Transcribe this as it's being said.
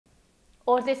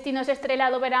Os destinos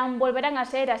estrela do verán volverán a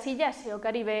ser as illas e o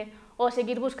Caribe, ou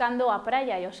seguir buscando a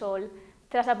praia e o sol.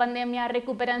 Tras a pandemia,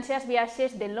 recupéranse as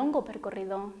viaxes de longo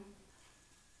percorrido.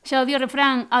 Xa o di o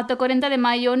refrán, ata o 40 de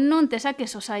maio non te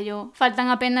saques o saio. Faltan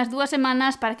apenas 2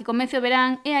 semanas para que comece o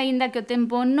verán e aínda que o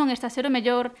tempo non está a ser o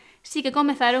mellor, sí que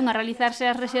comezaron a realizarse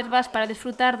as reservas para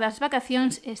desfrutar das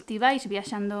vacacións estivais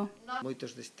viaxando.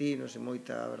 Moitos destinos e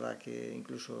moita, a verdad, que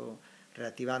incluso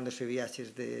reactivándose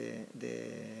viaxes de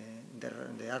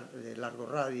largo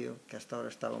radio, que hasta ahora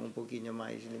estaban un poquinho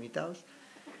máis limitados,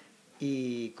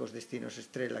 e cos destinos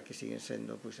estrela que siguen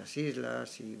sendo pois as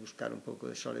islas e buscar un pouco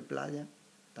de sol e playa,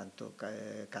 tanto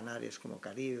Canarias como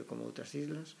Caribe como outras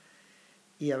islas,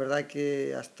 e a verdade é que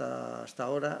hasta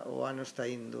ahora o ano está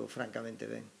indo francamente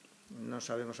ben. Non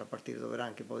sabemos a partir do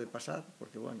verán que pode pasar,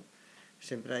 porque, bueno,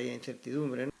 sempre hai a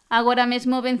incertidumbre. Agora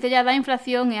mesmo vencellada a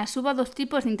inflación e a suba dos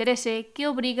tipos de interese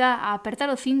que obriga a apertar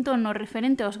o cinto no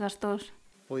referente aos gastos.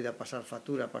 Poida pasar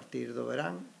factura a partir do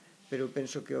verán, pero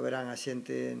penso que o verán a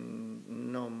xente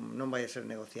non vai a ser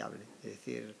negociable. É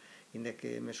dicir, inda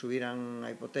que me subiran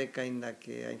a hipoteca, inda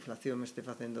que a inflación me este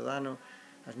facendo dano,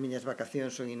 as miñas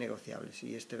vacacións son innegociables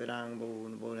e este verán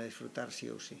vou a disfrutar sí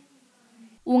ou sí.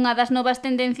 Unha das novas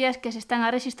tendencias que se están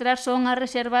a rexistrar son as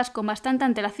reservas con bastante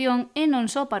antelación e non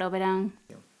só para o verán.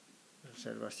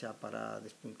 Reservas xa para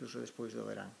incluso despois do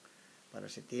verán,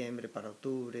 para setembro, para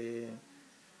outubro.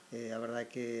 A verdade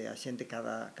é que a xente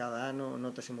cada ano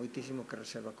notase moitísimo que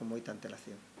reserva con moita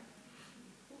antelación.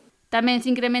 Tamén se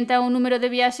incrementa o número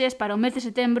de viaxes para o mes de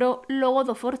setembro logo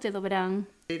do forte do verán.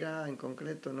 En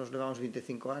concreto, nos levamos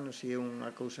 25 anos e é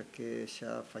unha cousa que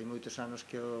xa fai moitos anos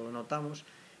que o notamos,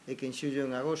 é que en xullo e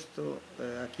en agosto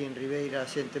aquí en Ribeira a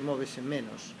xente móvese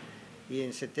menos e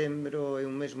en setembro é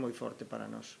un mes moi forte para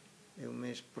nós. É un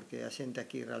mes porque a xente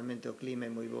aquí realmente o clima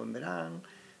é moi bo en verán,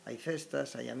 hai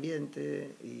festas, hai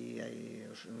ambiente e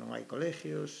non hai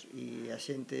colegios e a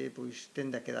xente pois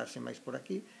tende a quedarse máis por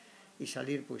aquí e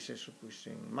salir pois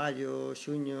en maio,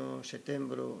 xuño,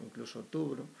 setembro, incluso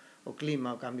outubro. O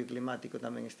clima, o cambio climático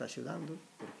tamén está axudando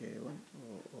porque, bueno,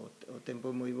 o tempo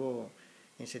é moi bo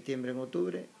en setembro e en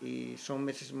outubro e son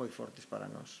meses moi fortes para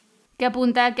nós. Que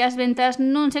apunta que as ventas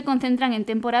non se concentran en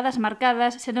temporadas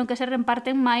marcadas, senón que se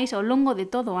reparten máis ao longo de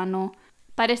todo o ano.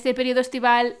 Para este período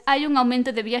estival hai un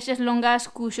aumento de viaxes longas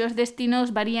cuxos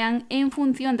destinos varían en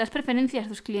función das preferencias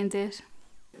dos clientes.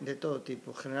 De todo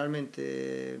tipo,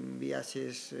 generalmente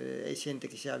viaxes, hai xente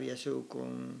que xa viaxou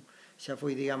xa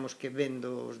foi, digamos, que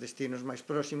vendo os destinos máis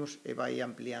próximos e vai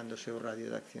ampliando o seu radio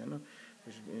de acción, non?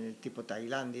 Tipo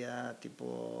Tailandia,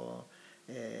 tipo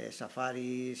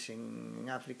safaris en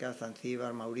África,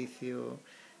 Zanzíbar, Mauricio,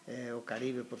 o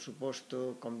Caribe, por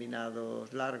suposto,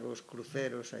 combinados largos,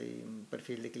 cruceros, hai un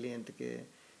perfil de cliente que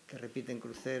repite en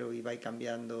crucero e vai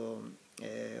cambiando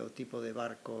o tipo de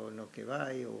barco no que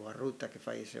vai ou a ruta que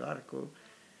fai ese barco.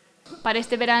 Para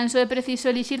este verán só é preciso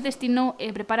elixir destino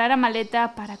e preparar a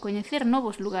maleta para coñecer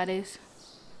novos lugares.